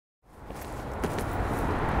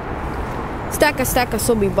Stäcka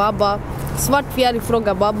som min babba. Svartfjärig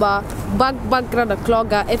fråga babba. Bankgrannarna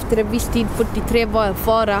klaga. Efter en viss tid 43 var en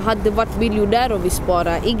fara. Hade varit miljonär om vi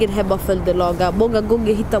spara. Ingen hemma följde laga. Många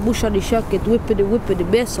gånger hittade morsan i köket. Whippade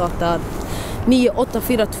med satan.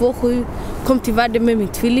 98427. Kom till världen med min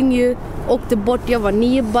tvilling ju. Åkte bort, jag var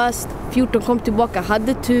 9 bast. 14 kom tillbaka,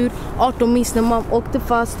 hade tur. 18 minns när man åkte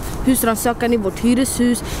fast. Husrannsakan i vårt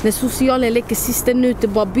hyreshus. När socialen leker sisten ut. Det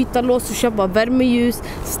bara byta lås och köpa värmeljus.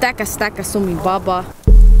 Stäcka som min babba.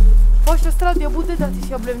 Första strand jag bodde där tills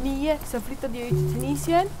jag blev 9. Sen flyttade jag ut till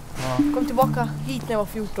Tunisien. Kom tillbaka hit när jag var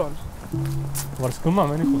 14. Var det skumma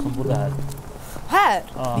människor som bodde här? Här?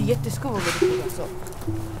 Ja. Det är jätteskumma människor alltså.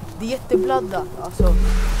 Det är jättebladdat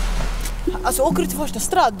alltså åker du till första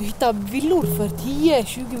strand, du hittar villor för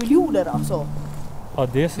 10-20 miljoner alltså. Ja,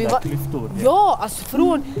 det är sådär klyftor. Ja, alltså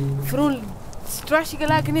från trashiga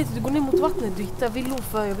lägenheter, du går ner mot vattnet, du hittar villor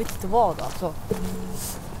för jag vet inte vad alltså.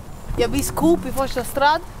 Jag visste Coop i första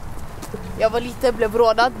strand. Jag var lite, blev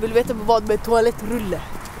rådad, vill veta vad med toalettrulle.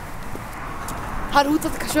 Han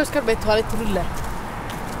hotade kassörskan med toalettrulle.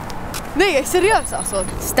 Nej, jag är seriös alltså.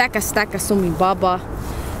 Stäcka som min babba.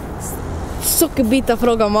 Sockerbitar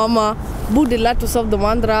fråga mamma. Borde lärt oss av de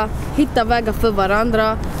andra. Hitta vägar för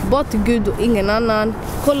varandra. Bara till Gud och ingen annan.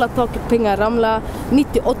 Kolla taket, pengar ramla.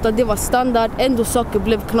 98 det var standard. Ändå saker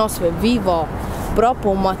blev knas för vi var bra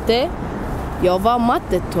på matte. Jag var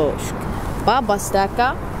Mattetorsk. Babba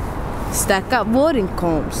stäcka vår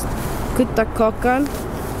inkomst. Kutta kakan.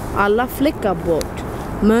 Alla fläckar bort.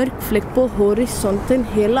 Mörk fläck på horisonten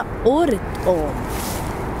hela året om.